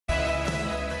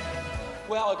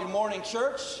Well, good morning,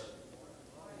 church.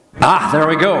 There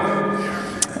we go.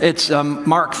 It's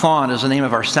Mark Thon is the name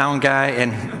of our sound guy,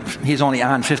 and he's only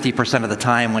on 50% of the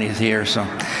time when he's here. So,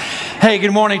 hey,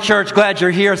 good morning, church. Glad you're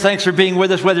here. Thanks for being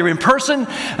with us, whether you're in person,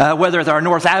 whether it's our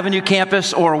North Avenue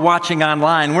campus, or watching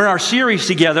online. We're in our series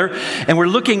together, and we're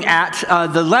looking at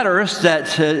the letters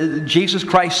that Jesus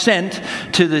Christ sent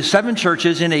to the 7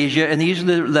 churches in Asia, and these are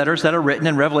the letters that are written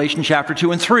in Revelation chapter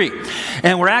 2 and 3.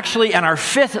 And we're actually on our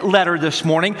 5th letter this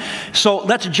morning, so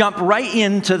let's jump right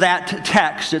into that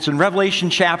text. It's in Revelation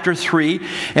chapter 3,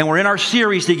 and we're in our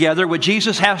series together, what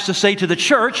Jesus has to say to the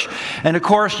church, and of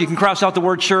course, you can cross out the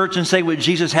word church and say what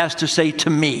Jesus has to say to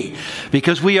me,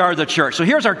 because we are the church. So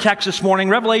here's our text this morning,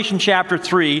 Revelation chapter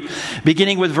 3,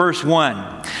 beginning with verse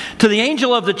 1. To the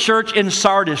angel of the church in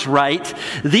Sardis write,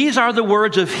 these are the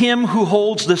words of him who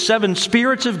holds the 7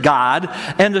 spirits of God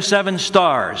and the 7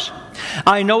 stars.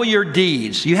 I know your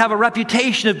deeds. You have a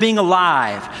reputation of being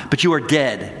alive, but you are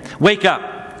dead. Wake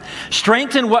up.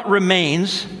 Strengthen what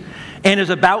remains and is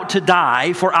about to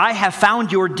die, for I have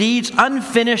found your deeds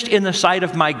unfinished in the sight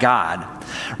of my God.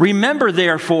 Remember,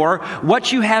 therefore,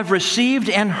 what you have received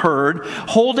and heard,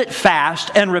 hold it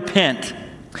fast and repent.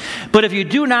 But if you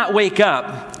do not wake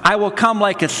up, I will come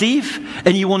like a thief,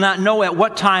 and you will not know at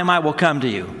what time I will come to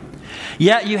you.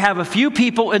 Yet you have a few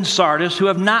people in Sardis who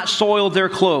have not soiled their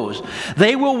clothes.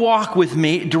 They will walk with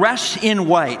me dressed in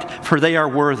white, for they are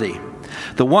worthy.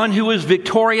 The one who is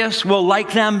victorious will,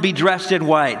 like them, be dressed in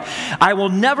white. I will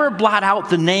never blot out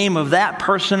the name of that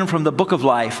person from the book of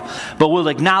life, but will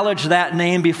acknowledge that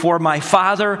name before my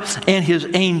Father and his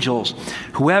angels.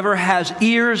 Whoever has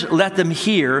ears, let them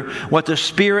hear what the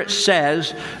Spirit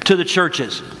says to the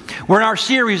churches. We're in our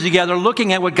series together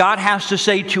looking at what God has to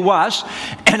say to us.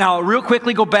 And I'll real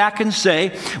quickly go back and say,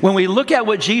 when we look at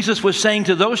what Jesus was saying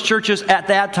to those churches at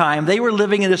that time, they were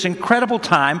living in this incredible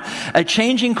time, a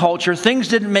changing culture. Things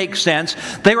didn't make sense.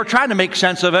 They were trying to make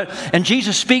sense of it. And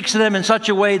Jesus speaks to them in such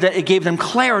a way that it gave them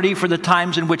clarity for the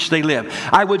times in which they live.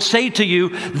 I would say to you,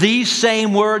 these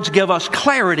same words give us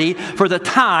clarity for the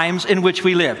times in which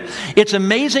we live. It's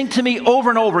amazing to me over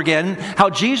and over again how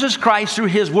Jesus Christ, through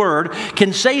his word,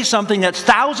 can say something that's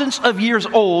thousands of years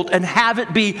old and have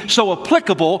it be so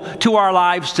applicable to our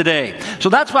lives today. So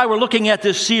that's why we're looking at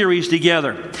this series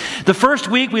together. The first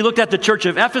week we looked at the church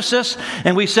of Ephesus,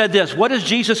 and we said this: what does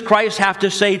Jesus Christ have to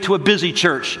say to a busy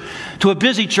church? To a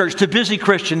busy church, to busy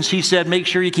Christians, he said, make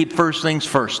sure you keep first things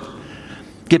first.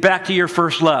 Get back to your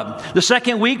first love. The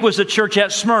second week was the church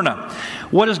at Smyrna.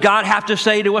 What does God have to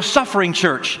say to a suffering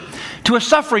church? To a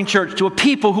suffering church, to a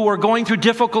people who are going through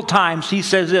difficult times, he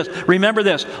says this: remember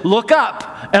this, look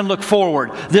up and look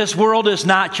forward. This world is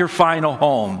not your final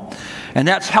home. And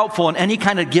that's helpful in any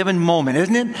kind of given moment,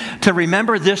 isn't it? To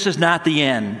remember this is not the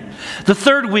end. The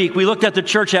third week, we looked at the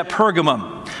church at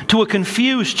Pergamum. To a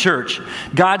confused church,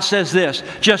 God says this: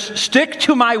 just stick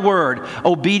to my word.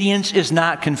 Obedience is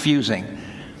not confusing.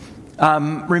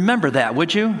 Remember that,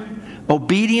 would you?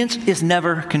 Obedience is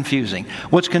never confusing.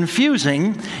 What's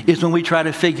confusing is when we try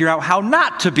to figure out how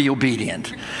not to be obedient.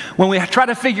 When we try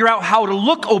to figure out how to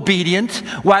look obedient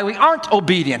while we aren't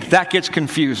obedient, that gets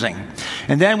confusing.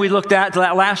 And then we looked at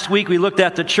that last week, we looked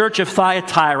at the church of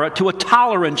Thyatira, to a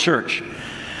tolerant church.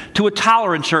 To a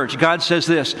tolerant church, God says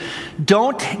this: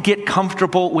 don't get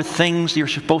comfortable with things you're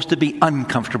supposed to be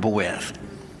uncomfortable with.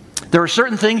 There are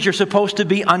certain things you're supposed to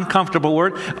be uncomfortable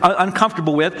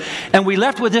with. And we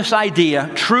left with this idea: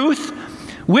 truth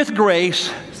with grace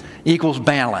equals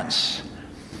balance.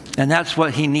 And that's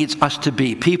what he needs us to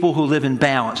be, people who live in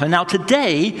balance. And now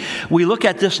today, we look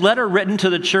at this letter written to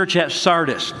the church at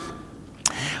Sardis.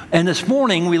 And this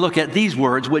morning, we look at these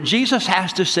words, what Jesus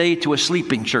has to say to a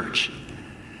sleeping church.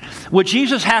 What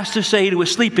Jesus has to say to a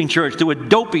sleeping church, to a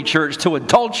dopey church, to a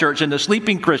dull church, and to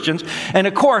sleeping Christians. And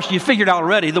of course, you figured out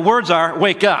already, the words are,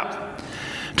 wake up.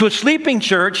 To a sleeping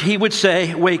church, he would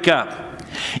say, wake up.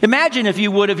 Imagine, if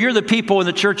you would, if you're the people in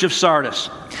the church of Sardis.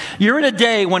 You're in a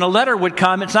day when a letter would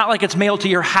come. It's not like it's mailed to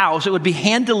your house. It would be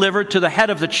hand-delivered to the head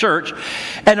of the church.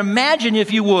 And imagine,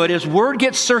 if you would, as word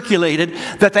gets circulated,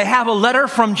 that they have a letter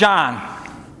from John.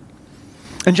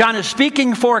 And John is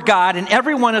speaking for God, and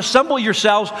everyone assemble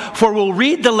yourselves, for we'll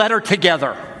read the letter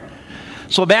together.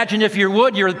 So imagine, if you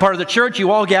would, you're part of the church,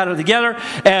 you all gather together,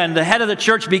 and the head of the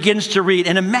church begins to read.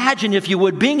 And imagine, if you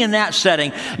would, being in that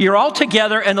setting, you're all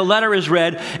together and the letter is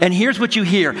read, and here's what you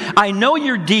hear: I know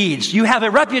your deeds. You have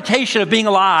a reputation of being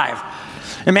alive.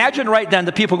 Imagine right then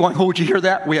the people going, oh, did you hear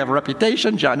that? We have a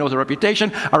reputation. John knows a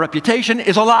reputation. Our reputation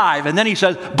is alive. And then he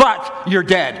says, but you're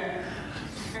dead.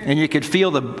 And you could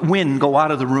feel the wind go out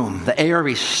of the room, the air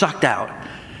be sucked out.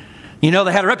 You know,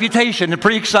 they had a reputation. They're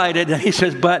pretty excited. And he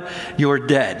says, but you're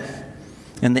dead.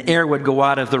 And the air would go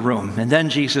out of the room. And then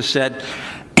Jesus said,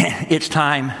 it's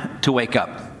time to wake up.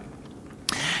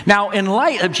 Now, in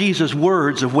light of Jesus'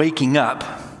 words of waking up,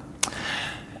 I'm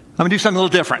going to do something a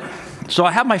little different. So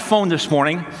I have my phone this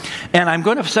morning, and I'm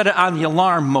going to set it on the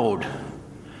alarm mode.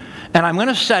 And I'm going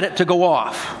to set it to go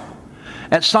off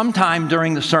at some time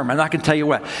during the sermon. I'm not going to tell you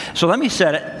what. So let me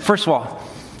set it. First of all,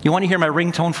 you want to hear my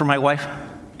ringtone from my wife?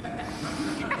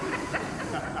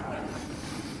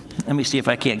 Let me see if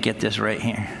I can't get this right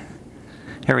here.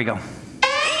 Here we go. Warning!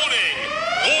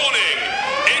 Warning!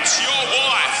 It's your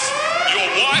wife. Your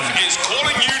wife is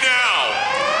calling you now.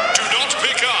 Do not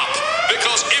pick up,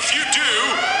 because if you do,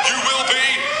 you will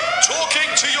be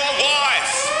talking to your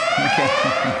wife.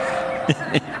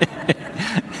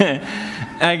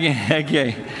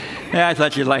 Okay. Yeah, I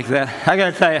thought you'd like that. I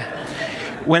got to tell you,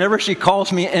 whenever she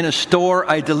calls me in a store,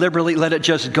 I deliberately let it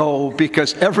just go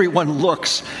because everyone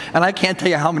looks. And I can't tell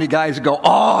you how many guys go,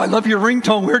 oh, I love your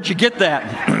ringtone. Where'd you get that?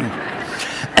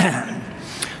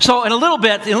 So in a little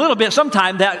bit,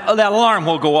 sometime that alarm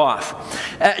will go off.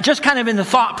 Just kind of in the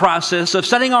thought process of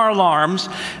setting our alarms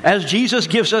as Jesus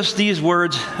gives us these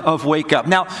words of wake up.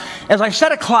 Now, as I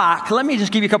set a clock, let me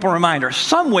just give you a couple of reminders.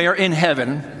 Somewhere in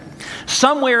heaven,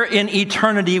 somewhere in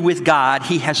eternity with God,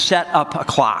 he has set up a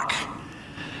clock.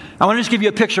 I want to just give you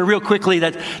a picture real quickly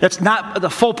that's not the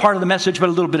full part of the message, but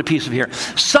a little bit of piece of here.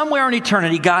 Somewhere in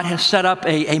eternity, God has set up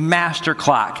a master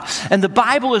clock. And the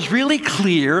Bible is really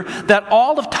clear that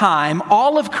all of time,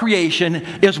 all of creation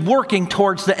is working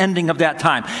towards the ending of that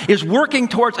time, is working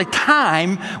towards a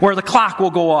time where the clock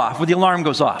will go off, where the alarm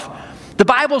goes off. The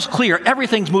Bible's clear.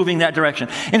 Everything's moving that direction.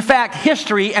 In fact,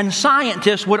 history and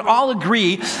scientists would all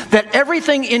agree that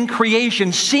everything in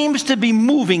creation seems to be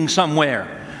moving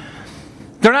somewhere.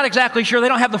 They're not exactly sure. They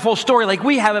don't have the full story like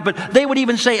we have it, but they would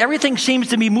even say everything seems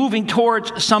to be moving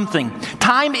towards something.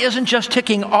 Time isn't just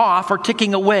ticking off or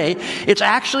ticking away. It's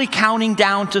actually counting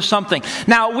down to something.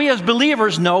 Now, we as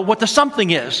believers know what the something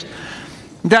is.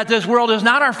 That this world is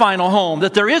not our final home,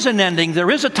 that there is an ending, there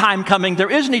is a time coming,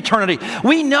 there is an eternity.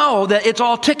 We know that it's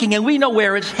all ticking and we know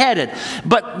where it's headed.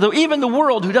 But even the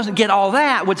world who doesn't get all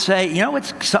that would say, you know,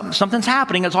 something's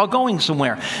happening, it's all going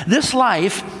somewhere. This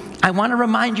life, I want to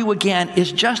remind you again,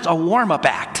 is just a warm-up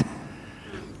act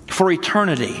for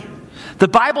eternity. The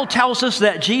Bible tells us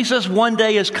that Jesus one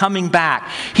day is coming back.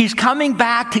 He's coming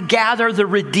back to gather the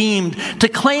redeemed, to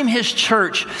claim his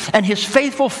church and his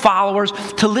faithful followers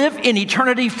to live in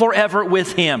eternity forever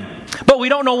with him. But we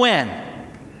don't know when.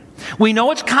 We know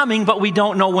it's coming, but we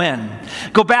don't know when.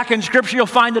 Go back in Scripture, you'll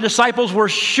find the disciples were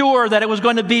sure that it was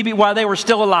going to be while they were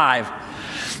still alive.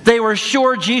 They were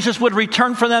sure Jesus would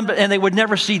return for them, and they would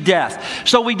never see death.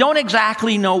 So we don't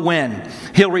exactly know when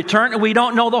he'll return, and we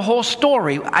don't know the whole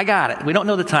story. I got it. We don't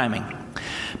know the timing.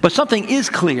 But something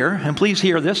is clear, and please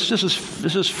hear this. This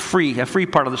is free, a free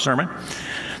part of the sermon.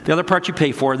 The other part you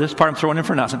pay for. This part I'm throwing in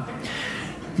for nothing.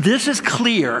 This is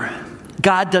clear.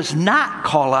 God does not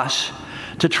call us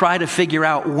to try to figure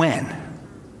out when.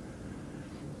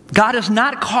 God does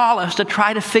not call us to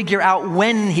try to figure out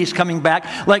when he's coming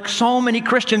back like so many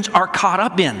Christians are caught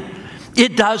up in.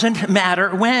 It doesn't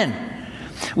matter when.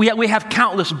 We have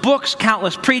countless books,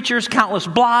 countless preachers, countless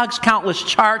blogs, countless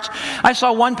charts. I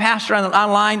saw one pastor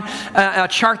online, a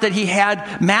chart that he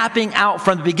had mapping out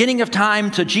from the beginning of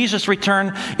time to Jesus'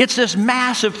 return. It's this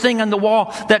massive thing on the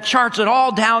wall that charts it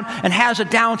all down and has it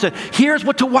down to here's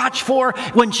what to watch for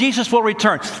when Jesus will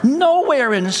return.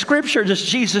 Nowhere in Scripture does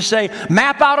Jesus say,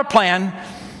 map out a plan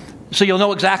so you'll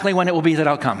know exactly when it will be that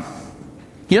I'll come.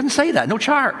 He doesn't say that. No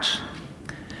charts.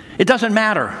 It doesn't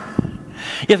matter.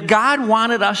 If God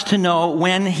wanted us to know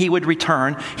when he would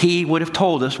return, he would have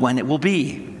told us when it will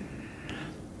be.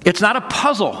 It's not a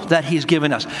puzzle that he's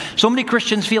given us. So many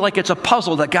Christians feel like it's a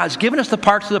puzzle, that God's given us the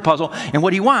parts of the puzzle, and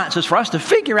what he wants is for us to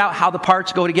figure out how the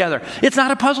parts go together. It's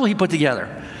not a puzzle he put together.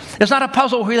 It's not a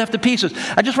puzzle where he left the pieces.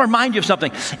 I just want to remind you of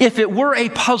something. If it were a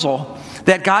puzzle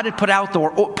that God had put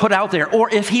out there,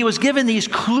 or if he was given these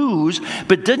clues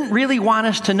but didn't really want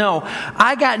us to know,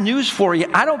 I got news for you.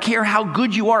 I don't care how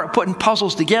good you are at putting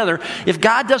puzzles together. If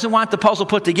God doesn't want the puzzle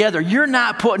put together, you're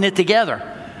not putting it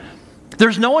together.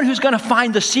 There's no one who's going to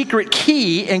find the secret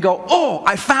key and go, oh,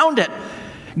 I found it.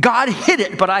 God hid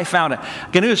it, but I found it.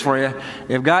 Good news for you.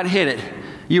 If God hid it,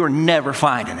 you are never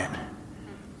finding it.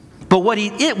 But what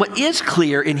is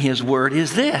clear in his word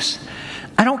is this.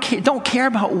 I don't care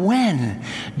about when.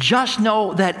 Just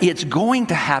know that it's going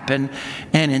to happen,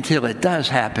 and until it does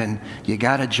happen, you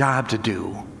got a job to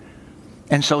do.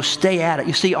 And so stay at it.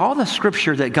 You see, all the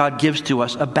scripture that God gives to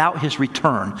us about his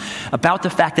return, about the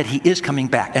fact that he is coming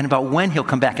back, and about when he'll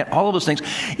come back, and all of those things,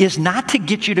 is not to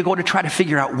get you to go to try to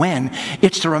figure out when.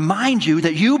 It's to remind you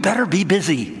that you better be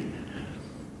busy.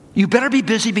 You better be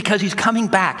busy because he's coming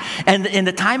back. And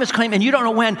the time is coming, and you don't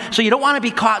know when, so you don't want to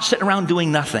be caught sitting around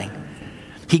doing nothing.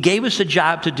 He gave us a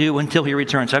job to do until he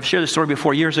returns. I've shared this story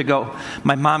before. Years ago,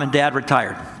 my mom and dad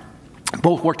retired.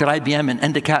 Both worked at IBM in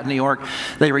Endicott, New York.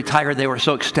 They retired. They were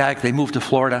so ecstatic. They moved to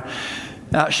Florida.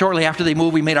 Shortly after they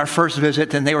moved, we made our first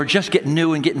visit, and they were just getting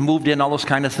new and getting moved in, all those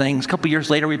kind of things. A couple years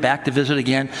later, we back to visit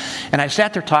again, and I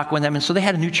sat there talking with them. And so they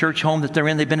had a new church home that they're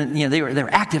in. They've been, they were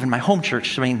active in my home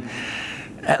church. I mean,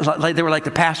 they were like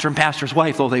the pastor and pastor's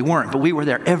wife, though they weren't. But we were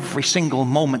there every single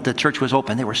moment the church was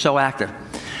open. They were so active.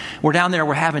 We're down there,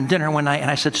 we're having dinner one night,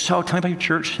 and I said, so tell me about your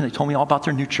church. And they told me all about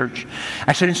their new church.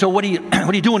 I said, and so what are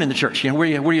you doing in the church?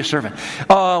 Where are you serving?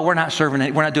 Oh, we're not serving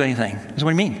it. We're not doing anything. I said,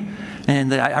 what do you mean?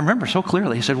 And I remember so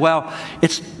clearly. He said, well,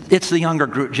 it's the younger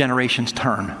group generation's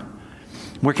turn.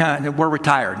 We're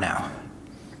retired now.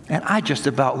 And I just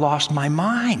about lost my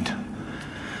mind.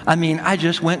 I mean, I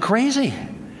just went crazy.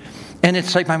 And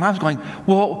it's like my mom's going,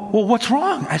 well, what's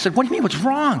wrong? I said, what do you mean what's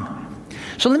wrong?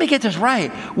 So let me get this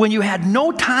right. When you had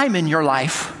no time in your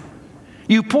life,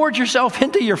 you poured yourself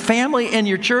into your family and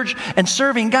your church and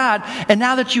serving God, and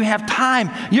now that you have time,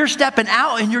 you're stepping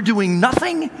out and you're doing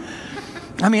nothing?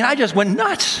 I mean, I just went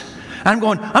nuts. I'm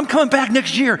going, I'm coming back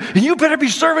next year, and you better be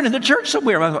serving in the church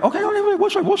somewhere. I go, okay,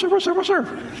 we'll serve.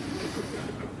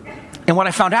 And what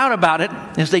I found out about it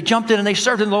is they jumped in and they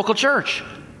served in the local church.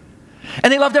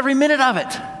 And they loved every minute of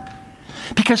it.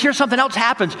 Because here's something else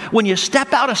happens. When you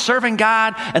step out of serving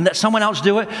God and let someone else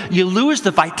do it, you lose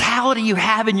the vitality you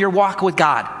have in your walk with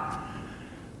God.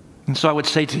 And so I would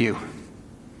say to you,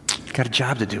 you've got a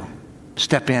job to do.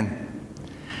 Step in.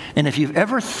 And if you've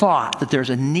ever thought that there's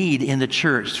a need in the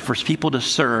church for people to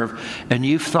serve, and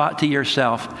you've thought to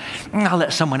yourself, I'll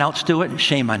let someone else do it,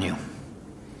 shame on you.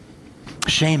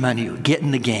 Shame on you. Get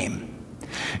in the game.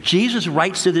 Jesus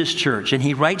writes to this church, and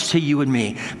he writes to you and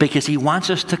me because he wants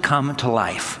us to come to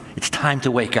life. It's time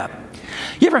to wake up.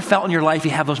 You ever felt in your life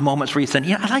you have those moments where you think,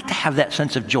 I'd like to have that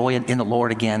sense of joy in the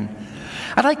Lord again.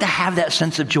 I'd like to have that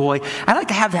sense of joy. I'd like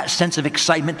to have that sense of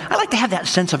excitement. I'd like to have that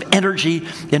sense of energy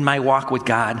in my walk with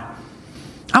God.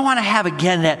 I want to have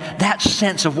again that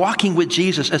sense of walking with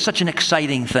Jesus as such an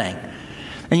exciting thing.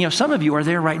 And some of you are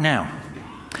there right now.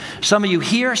 Some of you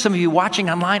here, some of you watching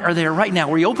online are there right now.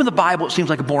 Where you open the Bible, it seems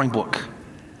like a boring book.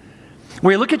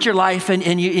 Where you look at your life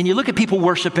and you look at people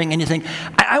worshiping and you think,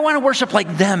 I want to worship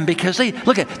like them because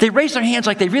they raise their hands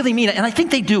like they really mean it. And I think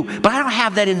they do, but I don't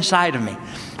have that inside of me.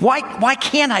 Why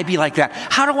can't I be like that?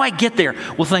 How do I get there?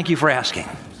 Well, thank you for asking.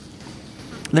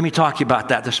 Let me talk to you about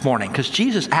that this morning because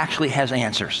Jesus actually has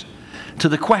answers to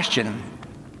the question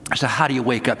as to how do you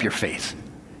wake up your faith.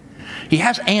 He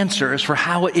has answers for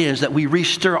how it is that we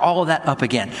restir all of that up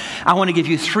again. I want to give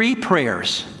you 3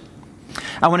 prayers.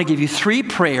 I want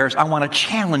to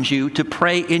challenge you to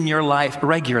pray in your life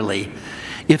regularly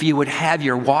if you would have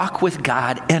your walk with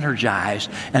God energized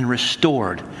and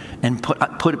restored and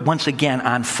put once again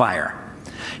on fire.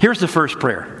 Here's the first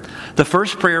prayer. The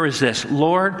first prayer is this: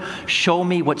 Lord, show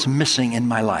me what's missing in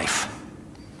my life.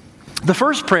 The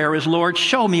first prayer is, Lord,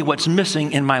 show me what's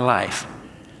missing in my life.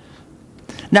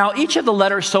 Now, each of the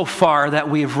letters so far that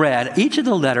we've read, each of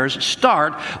the letters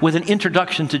start with an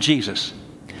introduction to Jesus.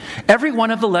 Every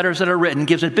one of the letters that are written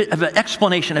gives a bit of an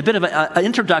explanation, a bit of an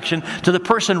introduction to the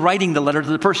person writing the letter, to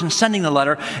the person sending the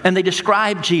letter, and they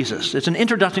describe Jesus. It's an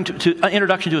introduction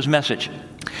to his message.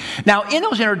 Now, in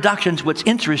those introductions, what's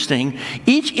interesting,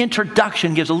 each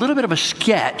introduction gives a little bit of a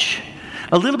sketch,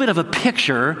 a little bit of a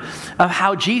picture of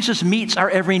how Jesus meets our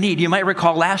every need. You might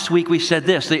recall last week we said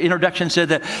this. The introduction said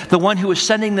that the one who is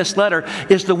sending this letter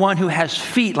is the one who has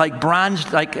feet like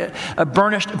bronze, like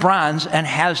burnished bronze, and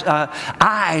has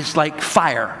eyes like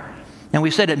fire. And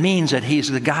we said it means that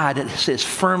he's the God that is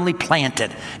firmly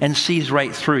planted and sees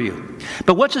right through you.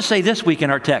 But what's it say this week in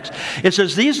our text? It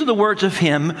says, these are the words of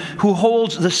him who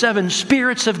holds the 7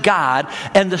 spirits of God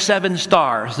and the 7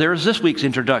 stars. There's this week's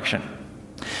introduction.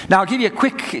 Now, I'll give you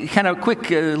a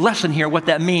quick lesson here what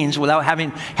that means without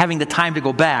having the time to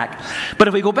go back. But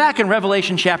if we go back in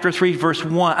Revelation chapter 3, verse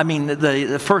 1,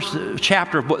 the first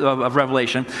chapter of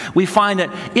Revelation, we find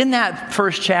that in that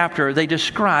first chapter,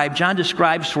 John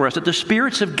describes for us that the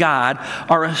spirits of God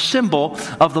are a symbol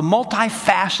of the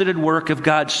multifaceted work of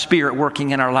God's Spirit working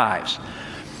in our lives.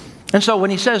 And so when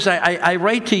he says, I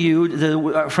write to you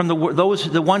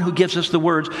the one who gives us the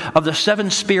words of the seven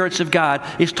spirits of God,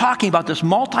 is talking about this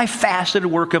multifaceted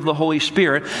work of the Holy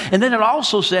Spirit. And then it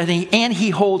also says, and he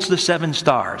holds the seven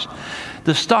stars.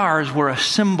 The stars were a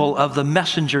symbol of the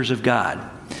messengers of God.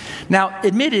 Now,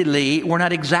 admittedly, we're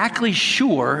not exactly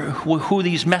sure who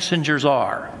these messengers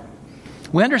are.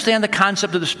 We understand the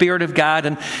concept of the Spirit of God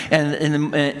and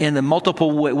in the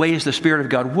multiple ways the Spirit of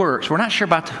God works. We're not sure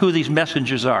about who these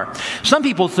messengers are. Some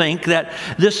people think that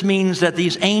this means that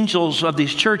these angels of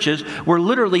these churches were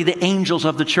literally the angels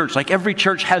of the church. Like every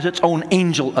church has its own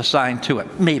angel assigned to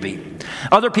it. Maybe.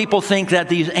 Other people think that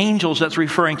these angels that's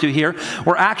referring to here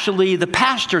were actually the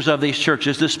pastors of these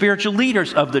churches, the spiritual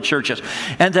leaders of the churches,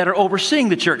 and that are overseeing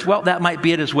the church. Well, that might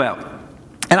be it as well.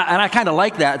 And I kind of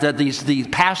like that these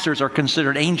pastors are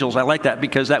considered angels. I like that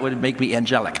because that would make me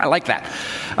angelic. I like that.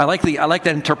 I like that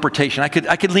interpretation. I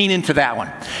could lean into that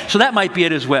one. So that might be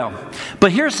it as well.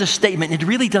 But here's the statement. It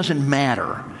really doesn't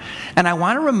matter. And I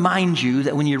want to remind you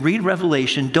that when you read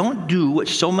Revelation, don't do what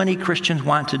so many Christians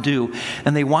want to do.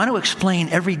 And they want to explain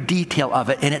every detail of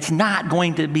it. And it's not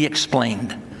going to be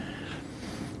explained.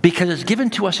 Because it's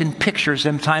given to us in pictures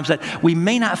sometimes that we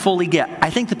may not fully get. I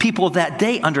think the people of that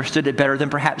day understood it better than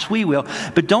perhaps we will,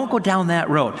 but don't go down that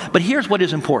road. But here's what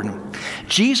is important.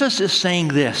 Jesus is saying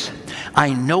this,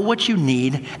 I know what you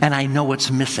need and I know what's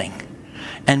missing.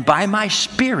 And by my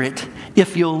Spirit,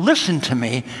 if you'll listen to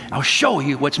me, I'll show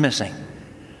you what's missing.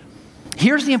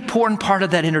 Here's the important part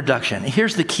of that introduction.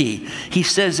 Here's the key. He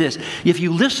says this, if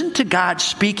you listen to God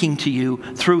speaking to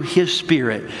you through His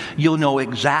Spirit, you'll know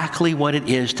exactly what it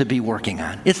is to be working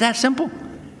on. It's that simple.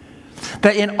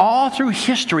 That in all through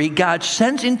history, God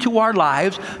sends into our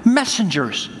lives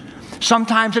messengers.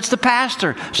 Sometimes it's the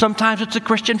pastor. Sometimes it's a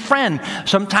Christian friend.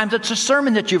 Sometimes it's a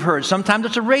sermon that you've heard. Sometimes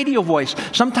it's a radio voice.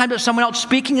 Sometimes it's someone else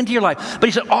speaking into your life. But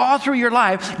he said all through your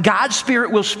life, God's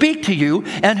Spirit will speak to you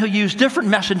and He'll use different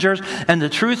messengers. And the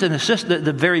truth and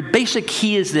the very basic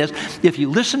key is this. If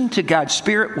you listen to God's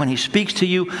Spirit when He speaks to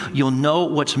you, you'll know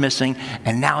what's missing.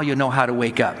 And now you'll know how to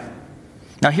wake up.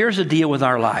 Now here's the deal with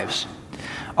our lives.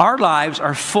 Our lives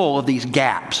are full of these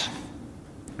gaps.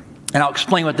 And I'll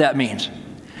explain what that means.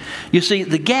 You see,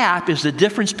 the gap is the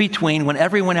difference between when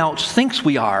everyone else thinks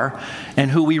we are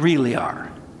and who we really are.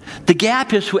 The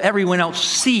gap is who everyone else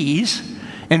sees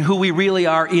and who we really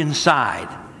are inside.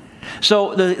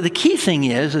 So the key thing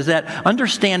is that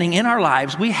understanding in our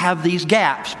lives, we have these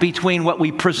gaps between what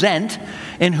we present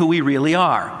and who we really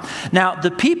are. Now,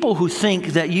 the people who think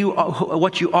that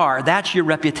what you are, that's your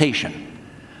reputation.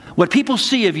 What people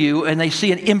see of you and they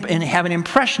see and have an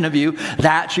impression of you,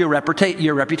 that's your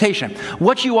reputation.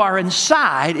 What you are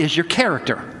inside is your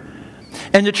character.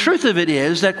 And the truth of it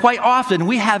is that quite often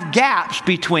we have gaps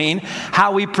between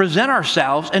how we present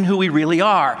ourselves and who we really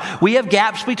are. We have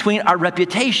gaps between our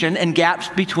reputation and gaps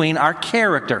between our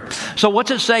character. So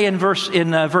what's it say in verse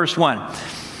 1?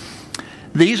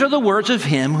 These are the words of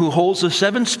Him who holds the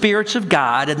seven spirits of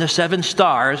God and the seven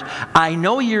stars. I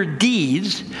know your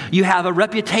deeds. You have a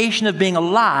reputation of being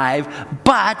alive,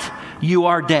 but you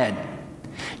are dead.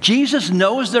 Jesus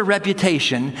knows their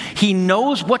reputation. He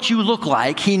knows what you look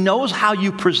like. He knows how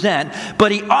you present,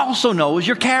 but He also knows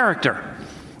your character.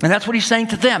 And that's what He's saying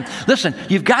to them. Listen,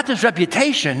 you've got this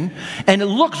reputation and it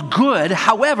looks good.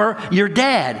 However, you're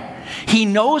dead. He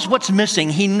knows what's missing.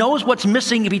 He knows what's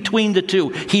missing between the two.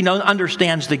 He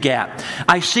understands the gap.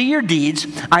 I see your deeds.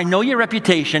 I know your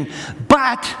reputation,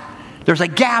 but there's a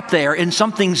gap there and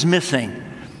something's missing.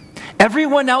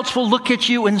 Everyone else will look at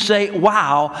you and say,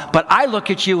 wow, but I look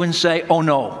at you and say, oh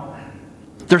no,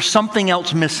 there's something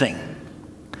else missing.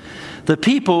 The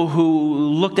people who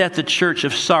looked at the church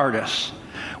of Sardis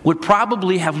would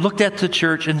probably have looked at the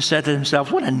church and said to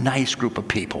themselves, what a nice group of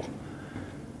people.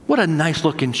 What a nice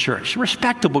looking church,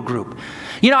 respectable group.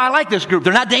 You know, I like this group.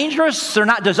 They're not dangerous. They're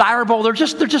not desirable. They're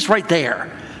just right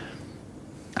there.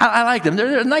 I like them.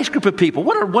 They're a nice group of people.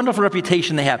 What a wonderful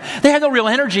reputation they have. They have no real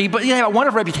energy, but they have a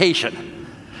wonderful reputation.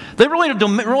 They really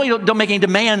don't make any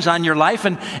demands on your life,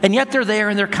 and yet they're there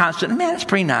and they're constant. Man, it's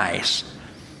pretty nice.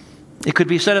 It could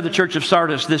be said of the church of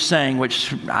Sardis, this saying,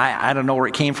 which I don't know where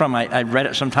it came from. I read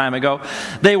it some time ago.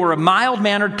 They were a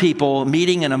mild-mannered people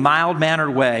meeting in a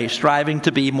mild-mannered way, striving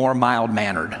to be more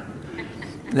mild-mannered.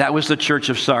 That was the church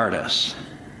of Sardis.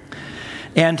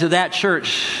 And to that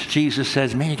church, Jesus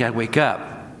says, man, you got to wake up.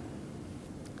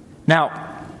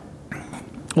 Now,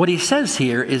 what He says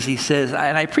here is He says,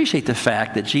 and I appreciate the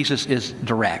fact that Jesus is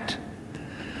direct.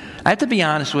 I have to be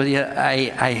honest with you,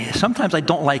 sometimes I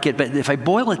don't like it, but if I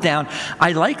boil it down,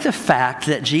 I like the fact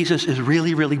that Jesus is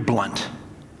really, really blunt.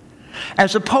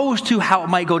 as opposed to how it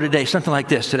might go today, something like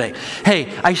this today.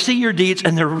 Hey, I see your deeds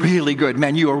and they're really good.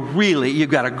 Man, you've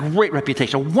got a great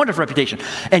reputation, a wonderful reputation.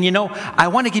 And I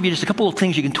want to give you just a couple of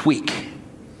things you can tweak.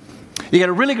 You got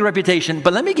a really good reputation,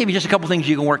 but let me give you just a couple things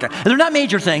you can work on. And they're not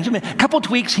major things. A couple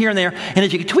tweaks here and there, and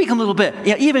if you can tweak them a little bit,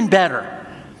 even better.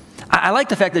 I like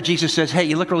the fact that Jesus says, hey,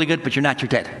 you look really good, but you're not, you're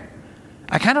dead.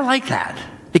 I kind of like that.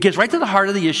 It gets right to the heart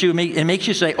of the issue and makes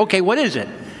you say, okay, what is it?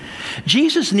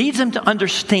 Jesus needs them to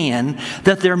understand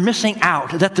that they're missing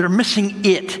out, that they're missing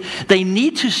it. They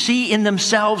need to see in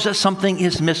themselves that something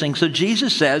is missing. So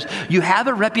Jesus says, you have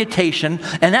a reputation,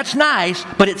 and that's nice,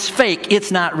 but it's fake.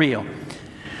 It's not real.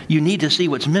 You need to see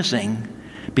what's missing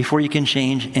before you can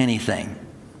change anything.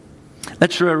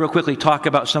 Let's real quickly talk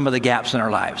about some of the gaps in our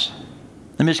lives.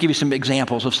 Let me just give you some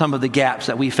examples of some of the gaps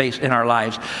that we face in our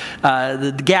lives.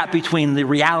 The gap between the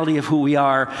reality of who we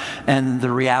are and the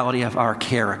reality of our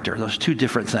character. Those two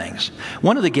different things.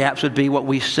 One of the gaps would be what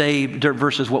we say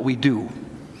versus what we do.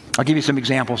 I'll give you some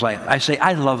examples. I say,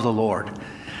 I love the Lord.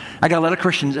 I got a lot of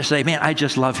Christians that say, man, I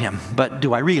just love him. But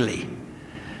do I really?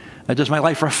 Does my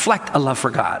life reflect a love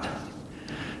for God?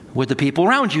 Would the people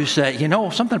around you say,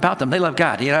 something about them, they love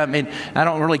God? I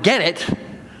don't really get it.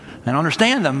 I don't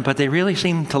understand them, but they really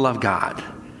seem to love God.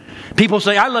 People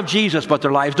say, I love Jesus, but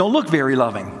their lives don't look very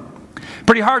loving.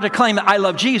 Pretty hard to claim that I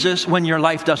love Jesus when your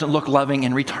life doesn't look loving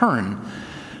in return.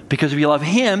 Because if you love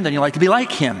him, then you like to be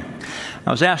like him.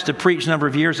 I was asked to preach a number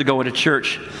of years ago at a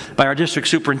church by our district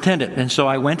superintendent. And so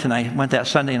I went that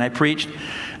Sunday and I preached.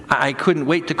 I couldn't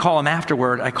wait to call him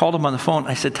afterward. I called him on the phone.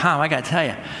 I said, Tom, I got to tell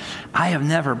you, I have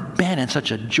never been in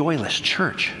such a joyless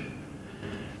church.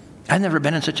 I've never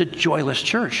been in such a joyless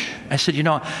church. I said,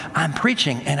 I'm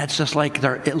preaching, and it's just like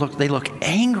they look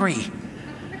angry.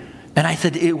 And I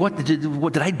said, what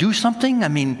did I do something?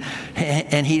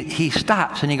 And he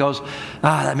stops, and he goes,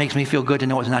 that makes me feel good to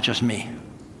know it's not just me.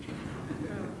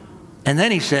 And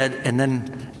then he said, and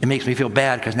then it makes me feel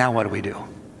bad because now what do we do?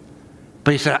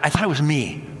 But he said, I thought it was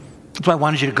me. That's why I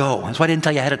wanted you to go. That's why I didn't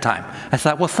tell you ahead of time. I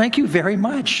thought, well, thank you very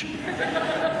much.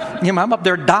 I'm up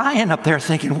there dying up there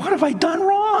thinking, what have I done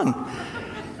wrong?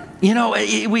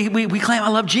 We claim I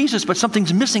love Jesus, but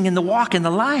something's missing in the walk, in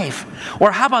the life.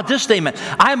 Or how about this statement?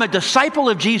 I'm a disciple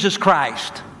of Jesus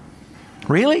Christ.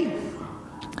 Really?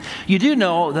 You do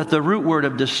know that the root word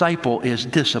of disciple is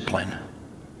discipline.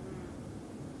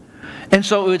 And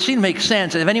so it would seem to make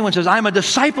sense. If anyone says, I'm a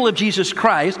disciple of Jesus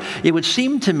Christ, it would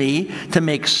seem to me to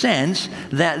make sense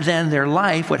that then their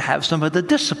life would have some of the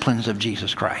disciplines of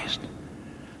Jesus Christ.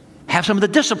 Have some of the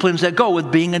disciplines that go with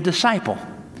being a disciple.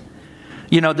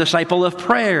 Disciple of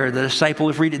prayer, the disciple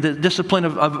of reading, the discipline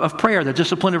of prayer, the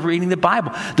discipline of reading the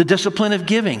Bible, the discipline of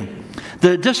giving,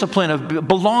 the discipline of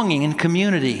belonging in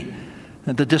community,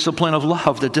 the discipline of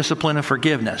love, the discipline of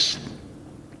forgiveness.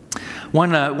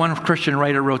 One Christian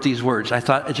writer wrote these words. I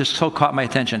thought it just so caught my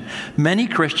attention. Many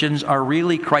Christians are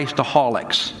really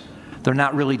Christaholics. They're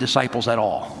not really disciples at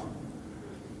all.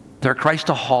 They're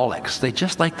Christaholics. They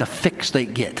just like the fix they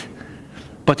get,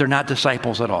 but they're not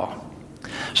disciples at all.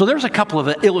 So there's a couple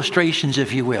of illustrations,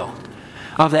 if you will,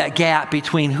 of that gap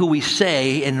between who we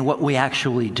say and what we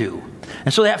actually do.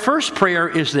 And so that first prayer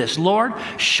is this: Lord,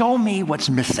 show me what's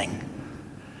missing.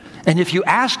 And if you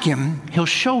ask him, he'll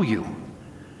show you.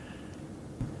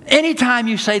 Anytime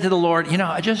you say to the Lord,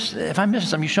 if I'm missing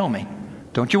something, you show me.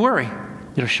 Don't you worry.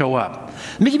 It'll show up.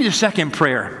 Let me give you the second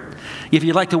prayer. If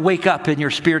you'd like to wake up in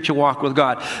your spiritual walk with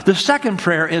God. The second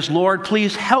prayer is, Lord,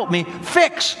 please help me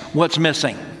fix what's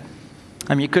missing.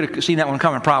 You could have seen that one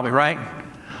coming probably, right?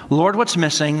 Lord, what's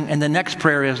missing? And the next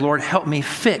prayer is, Lord, help me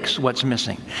fix what's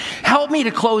missing. Help me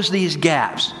to close these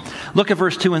gaps. Look at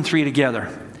verse 2 and 3 together.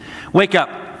 Wake up.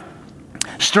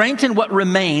 Strengthen what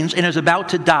remains and is about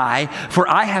to die, for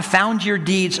I have found your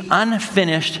deeds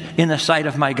unfinished in the sight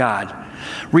of my God.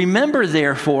 Remember,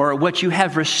 therefore, what you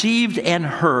have received and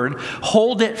heard.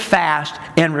 Hold it fast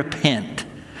and repent.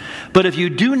 But if you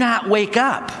do not wake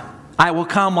up, I will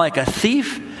come like a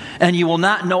thief, and you will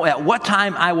not know at what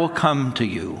time I will come to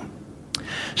you.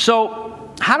 So,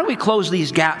 how do we close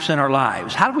these gaps in our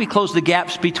lives? How do we close the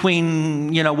gaps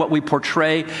between, what we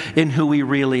portray and who we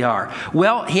really are?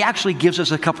 Well, he actually gives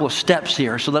us a couple of steps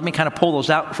here. So let me kind of pull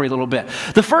those out for you a little bit.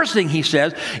 The first thing he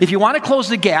says, if you want to close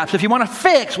the gaps, if you want to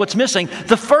fix what's missing,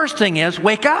 the first thing is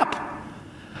wake up.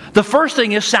 The first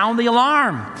thing is sound the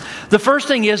alarm. The first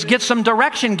thing is get some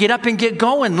direction, get up and get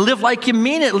going. Live like you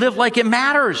mean it. Live like it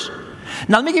matters.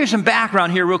 Now, let me give you some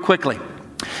background here real quickly.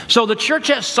 So the church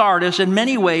at Sardis in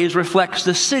many ways reflects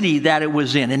the city that it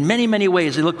was in. In many, many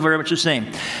ways, they look very much the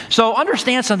same. So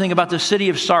understand something about the city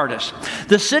of Sardis.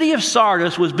 The city of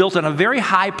Sardis was built on a very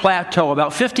high plateau,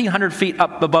 about 1,500 feet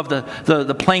up above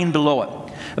the plain below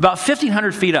it. About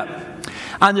 1,500 feet up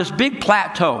on this big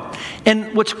plateau.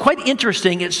 And what's quite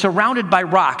interesting, it's surrounded by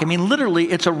rock. I mean,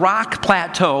 literally, it's a rock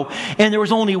plateau, and there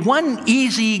was only one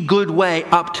easy, good way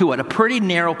up to it, a pretty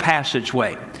narrow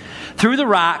passageway through the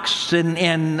rocks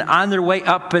and on their way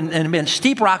up and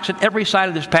steep rocks on every side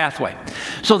of this pathway.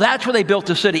 So that's where they built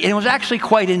the city. And it was actually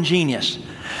quite ingenious,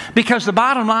 because the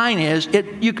bottom line is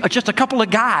just a couple of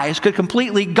guys could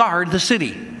completely guard the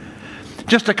city.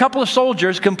 Just a couple of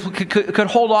soldiers could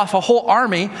hold off a whole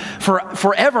army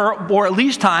forever, or at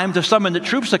least time to summon the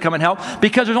troops to come and help,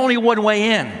 because there's only one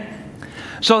way in.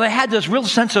 So they had this real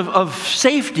sense of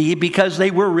safety, because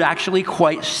they were actually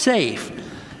quite safe.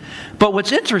 But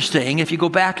what's interesting, if you go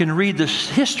back and read the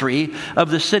history of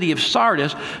the city of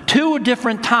Sardis, 2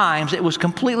 different times it was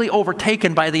completely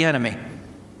overtaken by the enemy.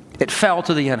 It fell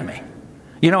to the enemy.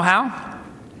 You know how?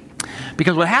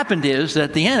 Because what happened is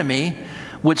that the enemy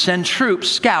would send troops,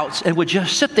 scouts, and would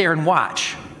just sit there and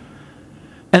watch.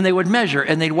 And they would measure,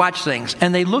 and they'd watch things.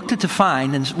 And they looked to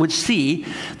find and would see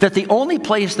that the only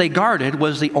place they guarded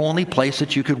was the only place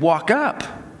that you could walk up.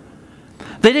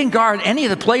 They didn't guard any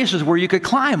of the places where you could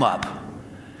climb up.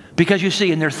 Because you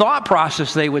see, in their thought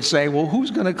process, they would say, well,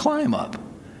 who's going to climb up?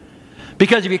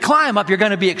 Because if you climb up, you're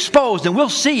going to be exposed, and we'll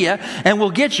see you, and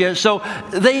we'll get you. So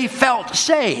they felt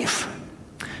safe.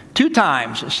 2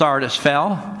 times Sardis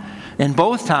fell, and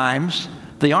both times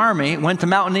the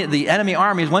enemy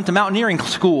armies went to mountaineering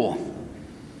school.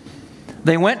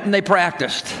 They went and they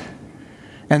practiced.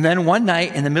 And then one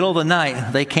night, in the middle of the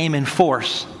night, they came in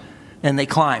force, and they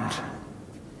climbed.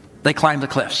 They climbed the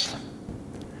cliffs.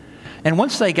 And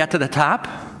once they got to the top,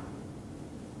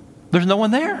 there's no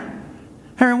one there.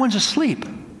 Everyone's asleep.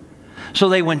 So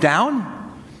they went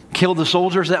down, killed the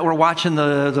soldiers that were watching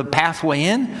the pathway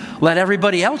in, let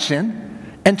everybody else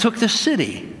in, and took the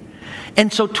city.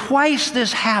 And so twice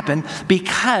this happened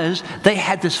because they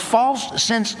had this false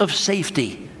sense of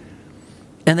safety,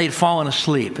 and they'd fallen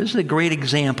asleep. This is a great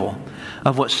example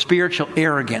of what spiritual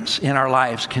arrogance in our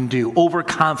lives can do,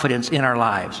 overconfidence in our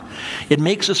lives. It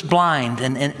makes us blind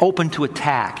and open to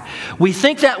attack. We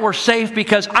think that we're safe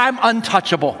because I'm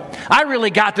untouchable. I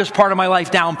really got this part of my life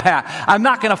down pat. I'm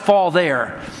not going to fall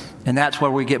there. And that's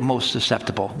where we get most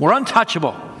susceptible. We're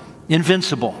untouchable,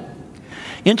 invincible.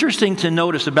 Interesting to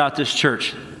notice about this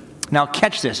church. Now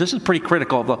catch this. This is pretty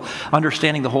critical of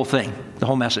understanding the whole thing, the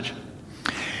whole message.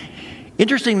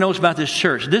 Interesting notes about this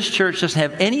church. This church doesn't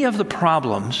have any of the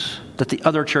problems that the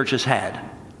other churches had.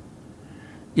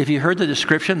 If you heard the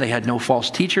description, they had no false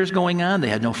teachers going on. They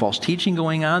had no false teaching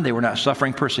going on. They were not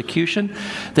suffering persecution.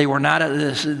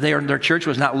 Their church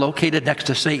was not located next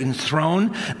to Satan's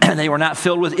throne. And they were not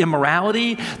filled with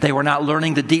immorality. They were not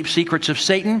learning the deep secrets of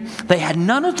Satan. They had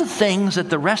none of the things that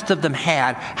the rest of them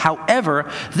had. However,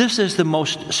 this is the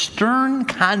most stern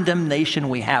condemnation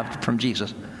we have from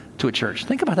Jesus to a church.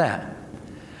 Think about that.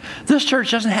 This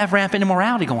church doesn't have rampant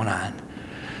immorality going on.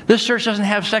 This church doesn't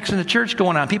have sex in the church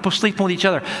going on. People sleeping with each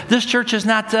other. This church is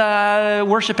not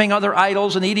worshiping other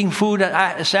idols and eating food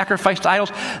sacrificed to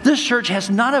idols. This church has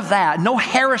none of that. No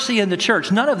heresy in the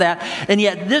church. None of that. And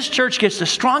yet this church gets the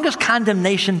strongest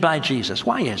condemnation by Jesus.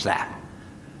 Why is that?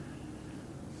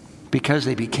 Because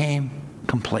they became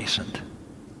complacent.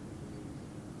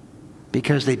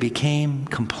 Because they became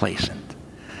complacent.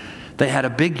 They had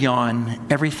a big yawn.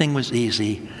 Everything was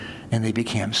easy. And they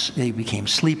became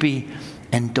sleepy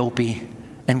and dopey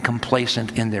and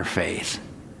complacent in their faith.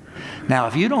 Now,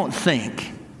 if you don't think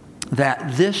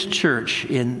that this church,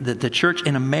 the church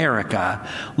in America,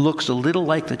 looks a little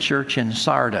like the church in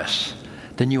Sardis,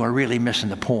 then you are really missing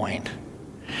the point.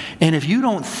 And if you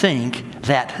don't think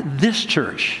that this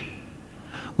church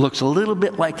looks a little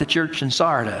bit like the church in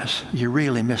Sardis, you're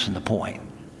really missing the point.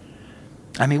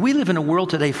 I mean, we live in a world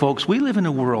today, folks, we live in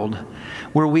a world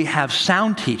where we have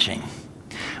sound teaching.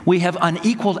 We have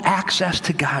unequaled access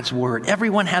to God's Word.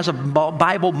 Everyone has a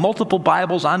Bible, multiple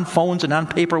Bibles on phones and on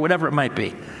paper, whatever it might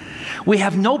be. We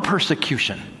have no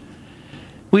persecution.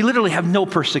 We literally have no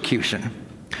persecution.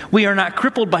 We are not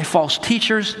crippled by false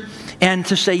teachers. And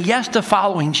to say yes to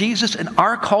following Jesus in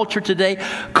our culture today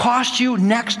costs you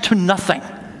next to nothing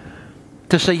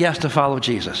to say yes to follow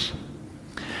Jesus.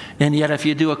 And yet, if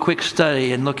you do a quick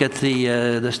study and look at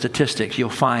the statistics, you'll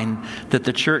find that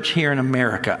the church here in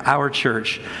America, our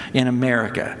church in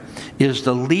America, is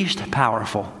the least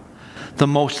powerful, the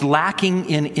most lacking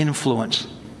in influence,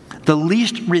 the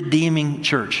least redeeming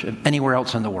church anywhere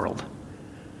else in the world.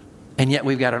 and yet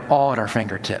we've got it all at our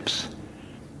fingertips,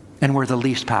 and we're the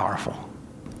least powerful.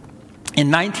 In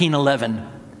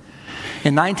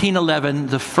 1911,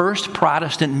 the first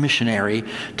Protestant missionary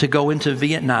to go into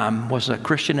Vietnam was a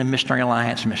Christian and Missionary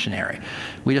Alliance missionary.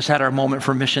 We just had our moment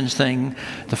for missions thing.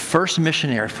 The first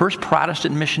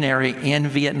Protestant missionary in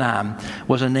Vietnam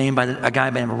was a guy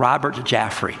named Robert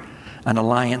Jaffray, an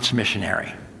Alliance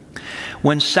missionary.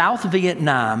 When South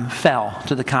Vietnam fell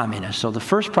to the communists, so the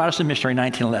first Protestant missionary in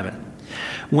 1911,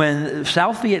 when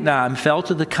South Vietnam fell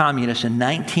to the communists in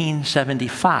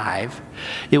 1975,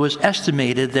 it was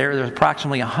estimated there were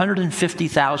approximately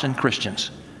 150,000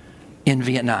 Christians in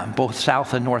Vietnam, both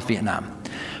South and North Vietnam.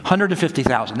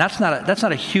 150,000. That's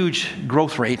not a huge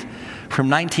growth rate from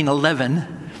 1911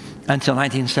 until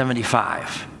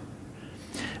 1975.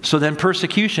 So then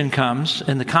persecution comes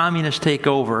and the communists take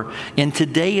over. And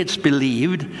today it's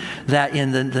believed that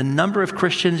in the number of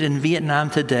Christians in Vietnam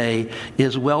today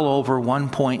is well over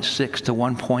 1.6 to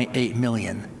 1.8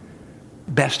 million.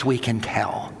 Best we can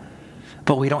tell.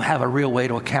 But we don't have a real way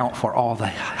to account for all the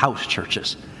house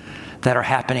churches that are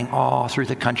happening all through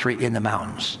the country in the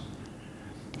mountains.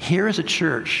 Here is a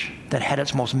church that had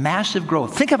its most massive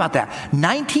growth. Think about that.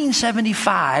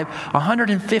 1975,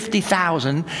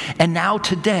 150,000, and now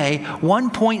today,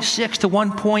 1.6 to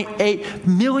 1.8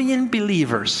 million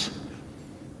believers.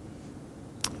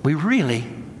 We really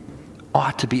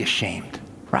ought to be ashamed,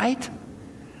 right?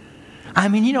 I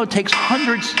mean, it takes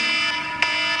hundreds.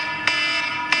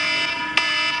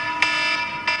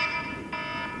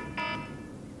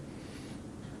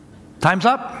 Time's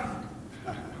up.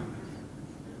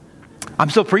 I'm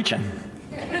still preaching.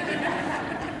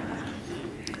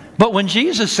 But when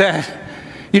Jesus said,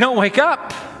 you don't wake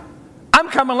up, I'm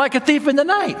coming like a thief in the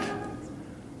night.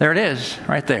 There it is,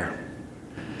 right there.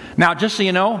 Now, just so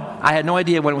you know, I had no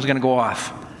idea when it was going to go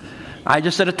off. I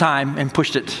just set a time and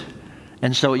pushed it.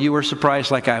 And so you were surprised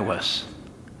like I was.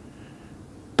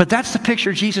 But that's the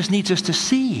picture Jesus needs us to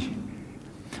see.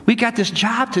 We got this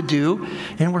job to do,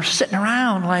 and we're sitting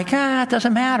around like, it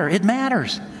doesn't matter. It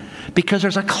matters. Because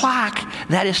there's a clock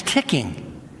that is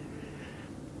ticking.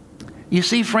 You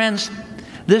see, friends,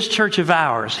 this church of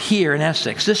ours here in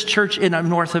Essex, this church in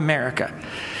North America,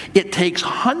 it takes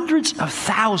hundreds of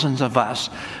thousands of us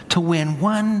to win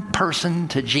one person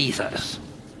to Jesus.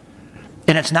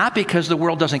 And it's not because the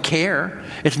world doesn't care.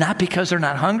 It's not because they're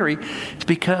not hungry. It's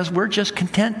because we're just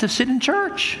content to sit in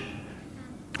church.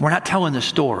 We're not telling the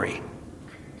story.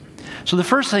 So the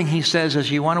first thing he says is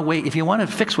if you want to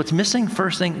fix what's missing,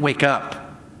 first thing, wake up.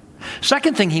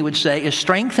 Second thing he would say is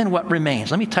strengthen what remains.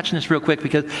 Let me touch on this real quick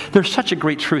because there's such a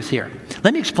great truth here.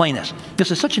 Let me explain this. This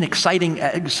is such an exciting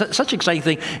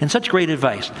thing and such great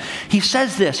advice. He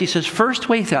says this. He says, first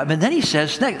wake up. And then he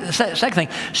says, second thing,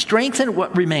 strengthen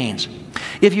what remains.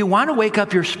 If you want to wake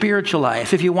up your spiritual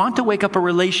life, if you want to wake up a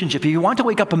relationship, if you want to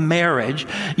wake up a marriage,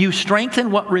 you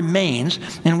strengthen what remains,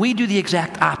 and we do the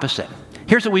exact opposite.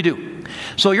 Here's what we do.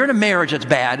 So you're in a marriage that's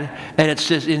bad, and it's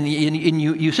just, and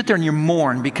you sit there and you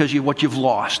mourn because what you've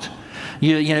lost.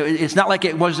 It's not like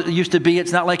it used to be.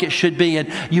 It's not like it should be,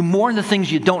 and you mourn the things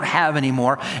you don't have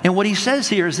anymore. And what he says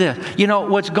here is this: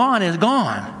 what's gone is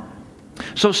gone.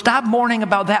 So stop mourning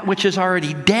about that which is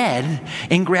already dead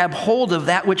and grab hold of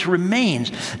that which remains.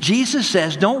 Jesus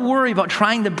says, don't worry about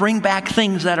trying to bring back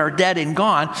things that are dead and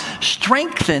gone.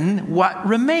 Strengthen what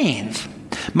remains.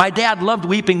 My dad loved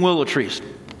weeping willow trees.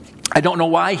 I don't know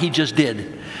why, he just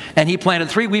did. And he planted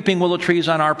 3 weeping willow trees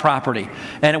on our property.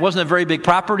 And it wasn't a very big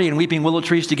property, and weeping willow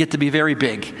trees to get to be very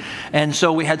big. And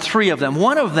so we had 3 of them.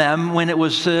 One of them, when it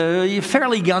was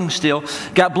fairly young still,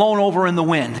 got blown over in the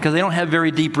wind because they don't have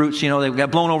very deep roots. They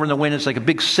got blown over in the wind. It's like a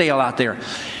big sail out there.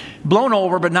 Blown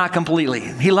over, but not completely.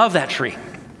 He loved that tree.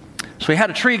 So he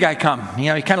had a tree guy come.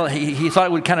 He thought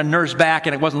it would kind of nurse back,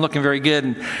 and it wasn't looking very good.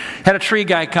 And had a tree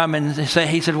guy come and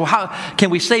he said, well, how can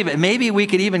we save it? Maybe we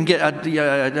could even get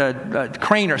a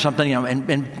crane or something,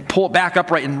 and pull it back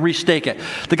upright and restake it.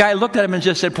 The guy looked at him and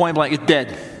just said point blank, it's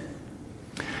dead.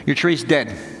 Your tree's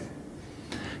dead.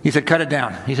 He said, cut it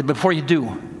down. He said, before you do,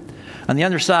 on the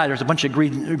other side, there's a bunch of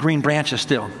green branches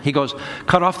still. He goes,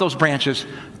 cut off those branches,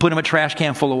 put them in a trash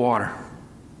can full of water.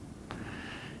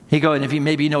 He goes, and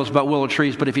maybe he knows about willow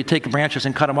trees, but if you take the branches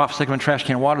and cut them off, stick them in a trash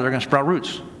can of water, they're going to sprout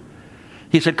roots.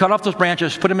 He said, cut off those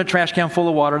branches, put them in a trash can full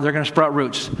of water, they're going to sprout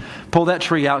roots. Pull that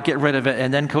tree out, get rid of it,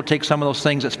 and then go take some of those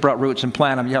things that sprout roots and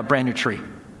plant them. You have a brand new tree.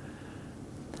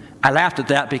 I laughed at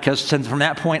that because since from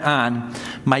that point on,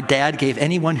 my dad gave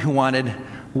anyone who wanted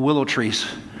willow trees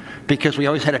because we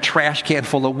always had a trash can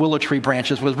full of willow tree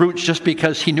branches with roots just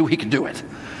because he knew he could do it.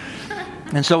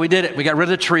 And so we did it. We got rid of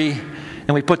the tree,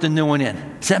 and we put the new one in.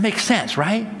 Does that make sense,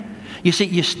 right? You see,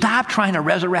 you stop trying to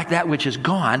resurrect that which is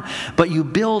gone, but you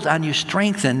build on, you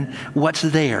strengthen what's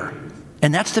there.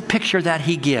 And that's the picture that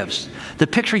he gives, the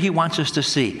picture he wants us to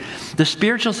see. The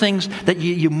spiritual things that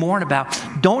you mourn about,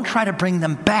 don't try to bring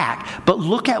them back, but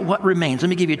look at what remains. Let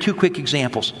me give you 2 quick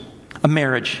examples. A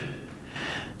marriage.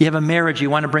 You have a marriage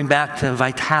you want to bring back to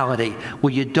vitality.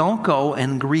 Well, you don't go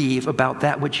and grieve about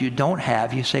that which you don't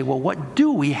have. You say, well, what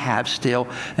do we have still?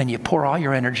 And you pour all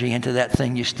your energy into that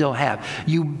thing you still have.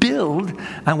 You build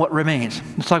on what remains.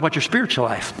 Let's talk about your spiritual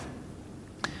life.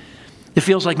 It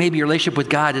feels like maybe your relationship with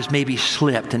God has maybe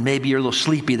slipped, and maybe you're a little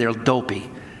sleepy, they're dopey.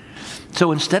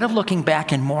 So instead of looking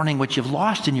back and mourning what you've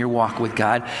lost in your walk with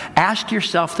God, ask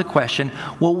yourself the question,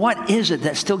 well, what is it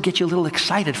that still gets you a little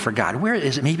excited for God? Where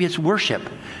is it? Maybe it's worship.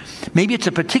 Maybe it's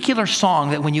a particular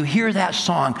song that when you hear that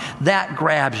song, that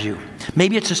grabs you.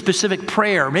 Maybe it's a specific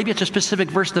prayer. Maybe it's a specific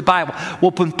verse of the Bible.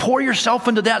 Well, pour yourself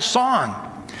into that song.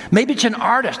 Maybe it's an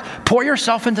artist. Pour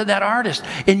yourself into that artist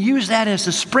and use that as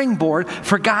a springboard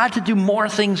for God to do more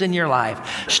things in your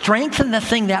life. Strengthen the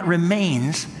thing that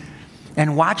remains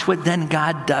and watch what then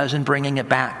God does in bringing it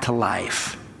back to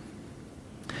life.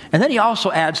 And then he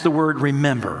also adds the word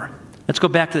remember. Let's go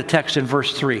back to the text in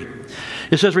verse 3.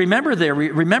 It says, remember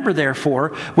therefore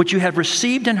what you have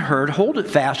received and heard, hold it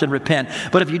fast and repent.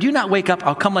 But if you do not wake up,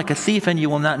 I'll come like a thief and you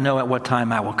will not know at what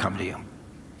time I will come to you.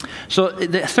 So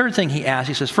the third thing he adds,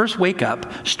 he says, first wake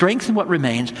up, strengthen what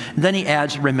remains, and then he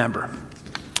adds remember.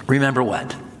 Remember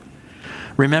what?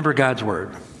 Remember God's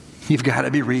word. You've got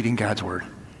to be reading God's word.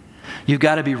 You've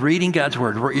got to be reading God's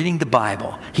word. We're reading the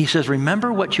Bible. He says,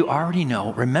 remember what you already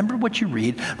know. Remember what you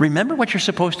read. Remember what you're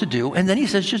supposed to do. And then he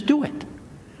says, just do it.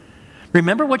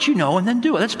 Remember what you know and then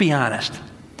do it. Let's be honest. Now,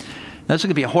 this is going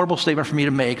to be a horrible statement for me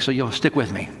to make, so you'll stick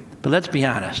with me. But let's be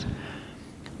honest.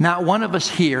 Not one of us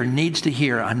here needs to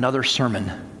hear another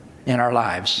sermon in our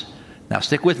lives. Now,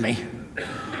 stick with me.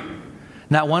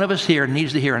 Not one of us here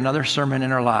needs to hear another sermon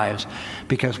in our lives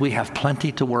because we have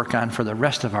plenty to work on for the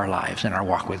rest of our lives in our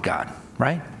walk with God,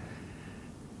 right?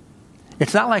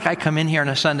 It's not like I come in here on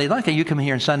a Sunday, like you come in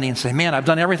here on Sunday and say, man, I've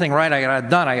done everything right I've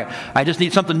done. I just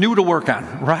need something new to work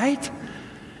on, right?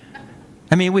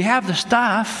 I mean, we have the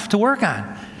stuff to work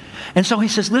on. And so he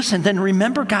says, listen, then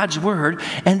remember God's word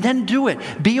and then do it.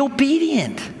 Be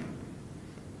obedient.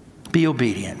 Be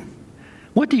obedient.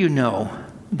 What do you know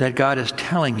that God is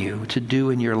telling you to do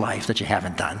in your life that you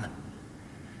haven't done?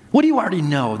 What do you already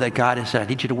know that God has said, I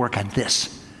need you to work on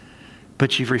this,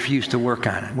 but you've refused to work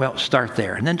on it? Well, start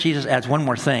there. And then Jesus adds one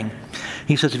more thing.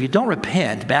 He says, if you don't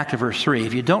repent, back to verse 3,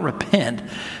 if you don't repent,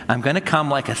 I'm going to come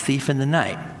like a thief in the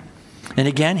night. And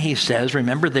again, he says,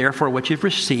 remember therefore what you've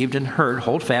received and heard,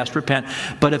 hold fast, repent.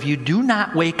 But if you do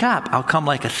not wake up, I'll come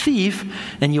like a thief,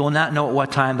 and you will not know at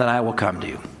what time that I will come to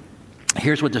you.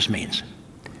 Here's what this means.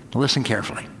 Listen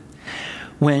carefully.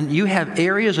 When you have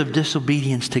areas of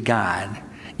disobedience to God,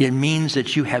 it means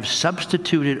that you have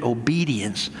substituted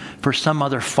obedience for some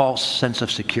other false sense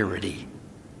of security.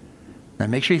 Now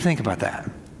make sure you think about that.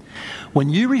 When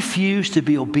you refuse to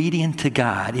be obedient to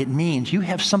God, it means you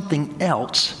have something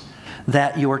else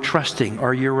that you're trusting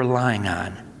or you're relying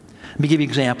on. Let me give you an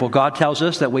example. God tells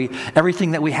us that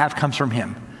everything that we have comes from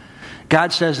him.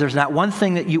 God says there's not one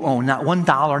thing that you own, not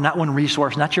 $1, not one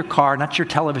resource, not your car, not your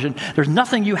television. There's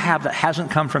nothing you have that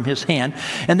hasn't come from his hand.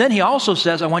 And then he also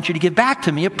says, I want you to give back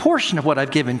to me a portion of what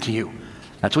I've given to you.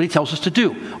 That's what he tells us to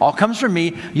do. All comes from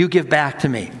me, you give back to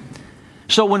me.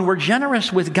 So when we're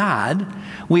generous with God,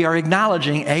 we are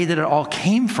acknowledging, A, that it all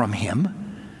came from him.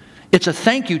 It's a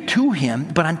thank you to him,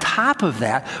 but on top of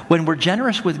that, when we're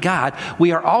generous with God,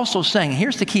 we are also saying,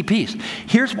 here's the key piece.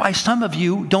 Here's why some of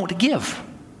you don't give.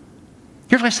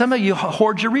 Here's why some of you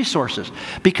hoard your resources.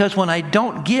 Because when I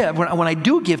don't give, when I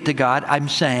do give to God, I'm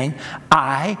saying,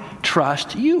 I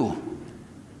trust you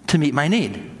to meet my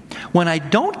need. When I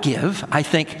don't give, I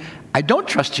think, I don't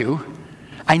trust you,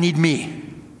 I need me.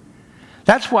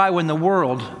 That's why when the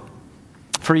world,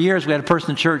 for years we had a person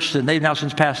in church, and they've now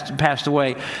since passed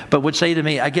away, but would say to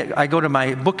me, I go to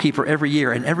my bookkeeper every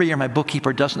year, and every year my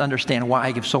bookkeeper doesn't understand why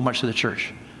I give so much to the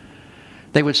church.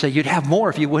 They would say, you'd have more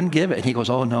if you wouldn't give it. And he goes,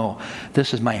 oh no,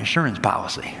 this is my insurance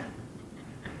policy.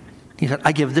 He said,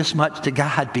 I give this much to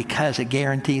God because it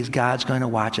guarantees God's going to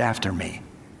watch after me.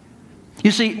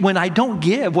 You see, when I don't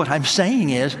give, what I'm saying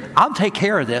is, I'll take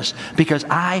care of this because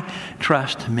I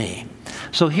trust me.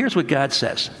 So here's what God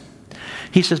says.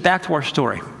 He says, back to our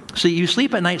story. See, you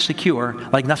sleep at night secure,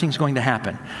 like nothing's going to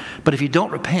happen. But if you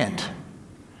don't repent,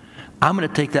 I'm going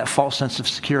to take that false sense of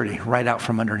security right out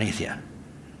from underneath you.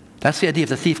 That's the idea of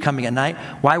the thief coming at night.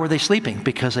 Why were they sleeping?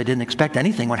 Because they didn't expect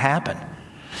anything would happen.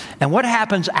 And what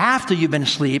happens after you've been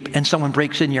asleep and someone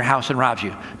breaks in your house and robs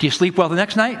you? Do you sleep well the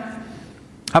next night?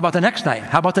 How about the next night?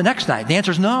 How about the next night? The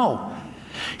answer is no.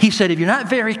 He said, if you're not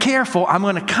very careful, I'm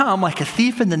going to come like a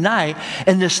thief in the night,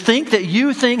 and this thing that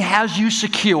you think has you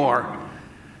secure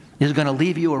is going to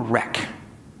leave you a wreck.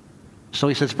 So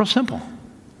he says, it's real simple.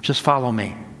 Just follow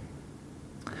me.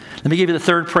 Let me give you the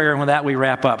third prayer, and with that we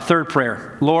wrap up. Third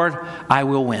prayer, Lord, I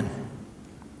will win.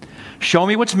 Show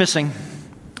me what's missing.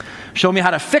 Show me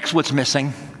how to fix what's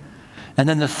missing. And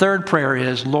then the third prayer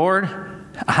is, Lord,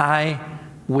 I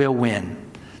will win.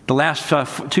 The last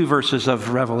two verses of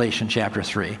Revelation chapter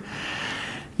 3.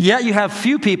 Yet you have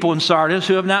few people in Sardis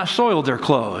who have not soiled their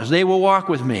clothes. They will walk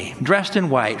with me, dressed in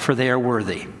white, for they are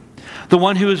worthy. The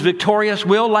one who is victorious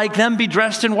will, like them, be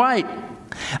dressed in white.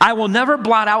 I will never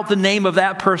blot out the name of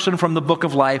that person from the book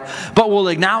of life, but will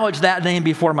acknowledge that name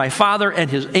before my Father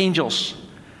and his angels.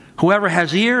 Whoever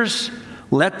has ears,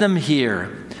 let them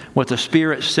hear what the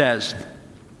Spirit says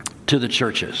to the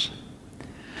churches.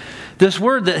 This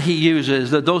word that he uses,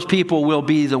 that those people will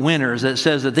be the winners, that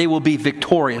says that they will be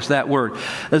victorious, that word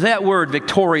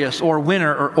victorious or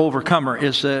winner or overcomer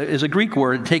is a Greek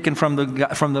word taken from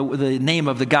the name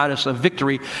of the goddess of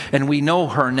victory, and we know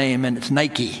her name, and it's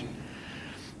Nike.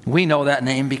 We know that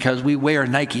name because we wear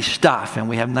Nike stuff, and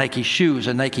we have Nike shoes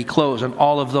and Nike clothes and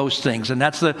all of those things, and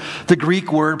that's the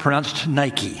Greek word pronounced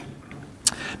Nike.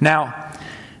 Now,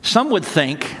 some would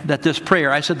think that this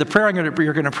prayer, I said the prayer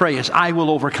you're going to pray is, I will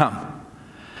overcome.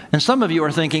 And some of you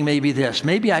are thinking maybe this,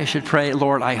 maybe I should pray,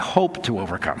 Lord, I hope to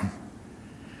overcome.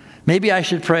 Maybe I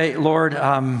should pray, Lord,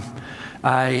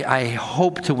 I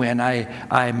hope to win.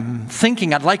 I'm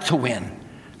thinking I'd like to win.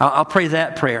 I'll pray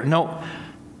that prayer. No,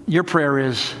 your prayer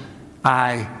is,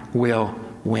 I will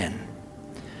win.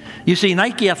 You see,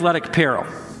 Nike athletic apparel,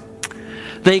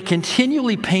 they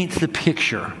continually paint the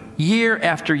picture year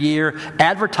after year,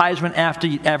 advertisement after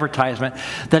advertisement,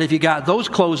 that if you got those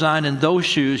clothes on and those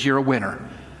shoes, you're a winner.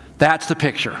 That's the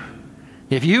picture.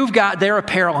 If you've got their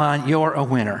apparel on, you're a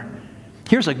winner.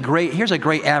 Here's a great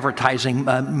advertising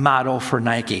motto for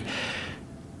Nike.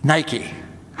 Nike,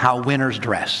 how winners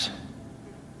dress.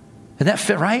 Doesn't that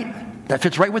fit right? That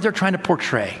fits right what they're trying to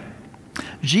portray.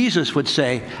 Jesus would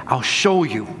say, I'll show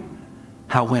you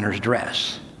how winners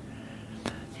dress.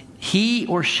 He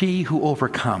or she who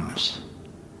overcomes,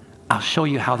 I'll show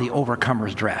you how the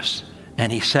overcomers dress.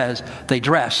 And he says, they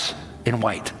dress in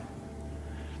white.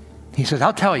 He says,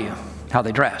 I'll tell you how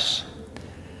they dress.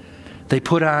 They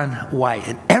put on white.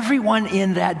 And everyone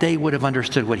in that day would have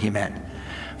understood what he meant.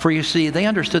 For you see, they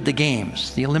understood the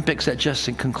games, the Olympics that just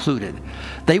concluded.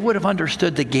 They would have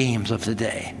understood the games of the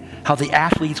day, how the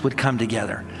athletes would come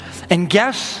together. And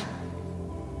guess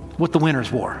what the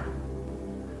winners wore?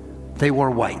 They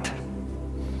wore white.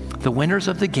 The winners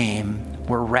of the game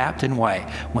were wrapped in white.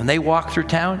 When they walked through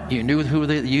town, you knew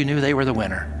they were the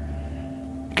winner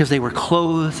because they were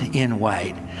clothed in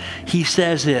white. He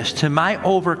says this, to my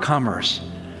overcomers,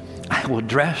 I will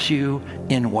dress you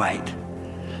in white.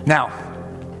 Now,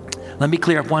 let me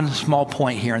clear up one small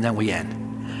point here and then we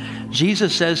end.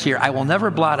 Jesus says here, I will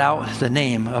never blot out the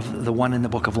name of the one in the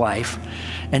book of life.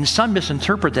 And some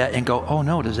misinterpret that and go, oh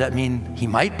no, does that mean he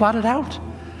might blot it out?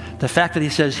 The fact that he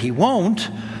says he won't,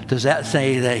 does that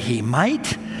say that he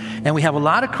might? And we have a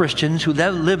lot of Christians who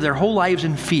live their whole lives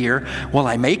in fear. Will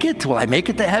I make it? Will I make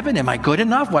it to heaven? Am I good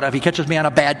enough? What if he catches me on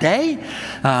a bad day?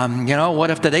 What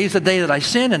if today's the day that I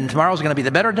sin and tomorrow's going to be the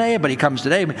better day, but he comes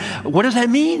today? What does that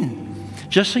mean?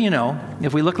 Just so you know,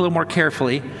 if we look a little more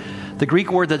carefully, the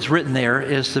Greek word that's written there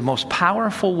is the most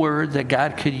powerful word that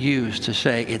God could use to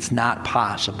say it's not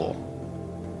possible.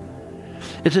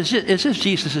 It's as if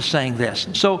Jesus is saying this.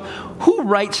 So who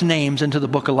writes names into the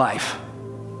book of life?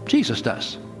 Jesus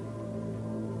does.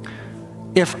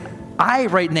 If I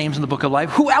write names in the book of life,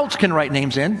 who else can write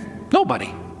names in?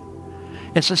 Nobody.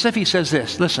 It's as if he says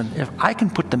this, listen, if I can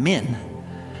put them in,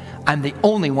 I'm the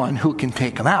only one who can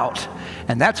take them out.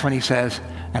 And that's when he says,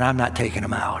 and I'm not taking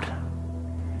them out.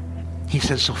 He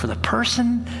says, so for the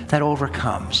person that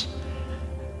overcomes,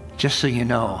 just so you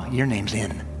know, your name's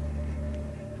in.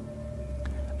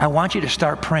 I want you to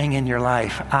start praying in your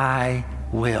life, I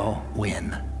will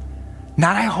win.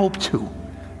 Not I hope to.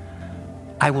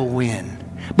 I will win.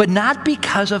 But not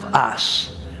because of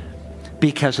us,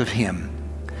 because of him.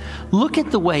 Look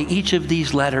at the way each of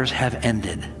these letters have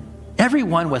ended. Every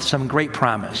one with some great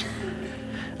promise.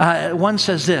 One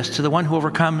says this, to the one who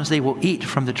overcomes, they will eat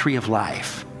from the tree of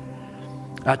life.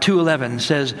 2:11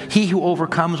 says, he who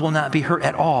overcomes will not be hurt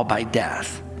at all by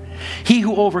death. He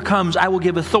who overcomes, I will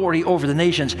give authority over the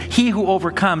nations. He who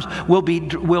overcomes will be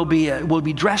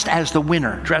dressed as the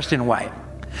winner, dressed in white.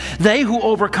 They who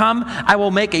overcome, I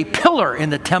will make a pillar in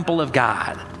the temple of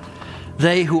God.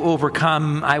 They who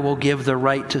overcome, I will give the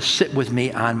right to sit with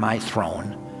me on my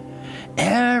throne.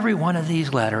 Every one of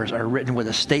these letters are written with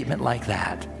a statement like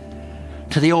that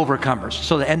to the overcomers.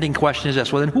 So the ending question is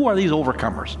this: well, then who are these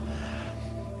overcomers?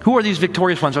 Who are these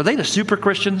victorious ones? Are they the super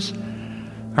Christians?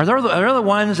 Are they the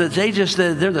ones that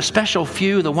they're the special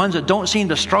few, the ones that don't seem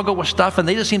to struggle with stuff and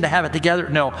they just seem to have it together?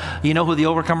 No. You know who the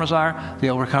overcomers are? The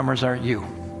overcomers are you.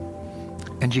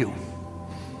 And you.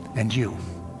 And you.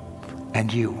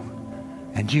 And you.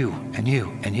 And you. And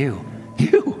you. And you.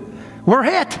 You. We're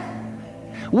it.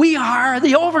 We are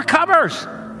the overcomers.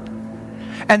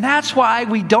 And that's why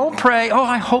we don't pray, oh,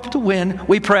 I hope to win.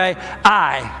 We pray,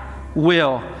 I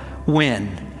will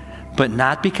win. But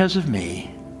not because of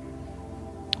me,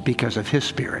 because of his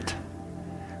Spirit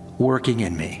working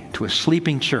in me. To a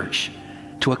sleeping church,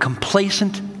 to a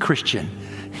complacent Christian,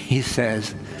 he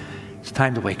says, it's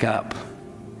time to wake up.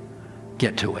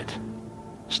 Get to it.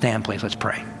 Stand, please. Let's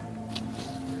pray.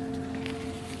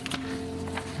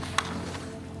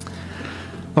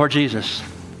 Lord Jesus,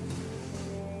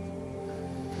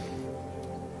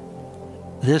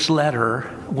 this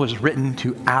letter was written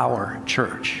to our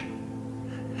church.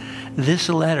 This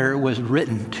letter was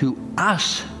written to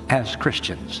us as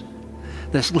Christians.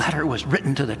 This letter was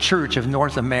written to the Church of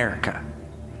North America.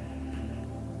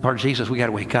 Lord Jesus, we got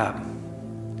to wake up.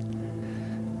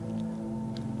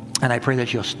 And I pray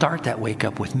that you'll start that wake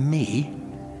up with me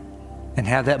and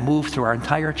have that move through our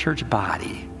entire church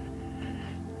body.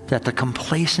 That the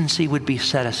complacency would be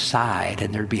set aside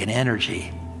and there'd be an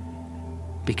energy.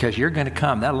 Because you're going to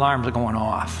come. That alarm's going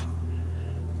off.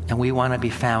 And we want to be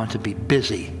found to be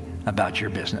busy about your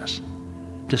business.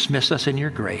 Dismiss us in your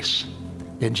grace.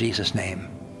 In Jesus' name,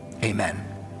 amen.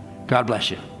 God bless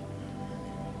you.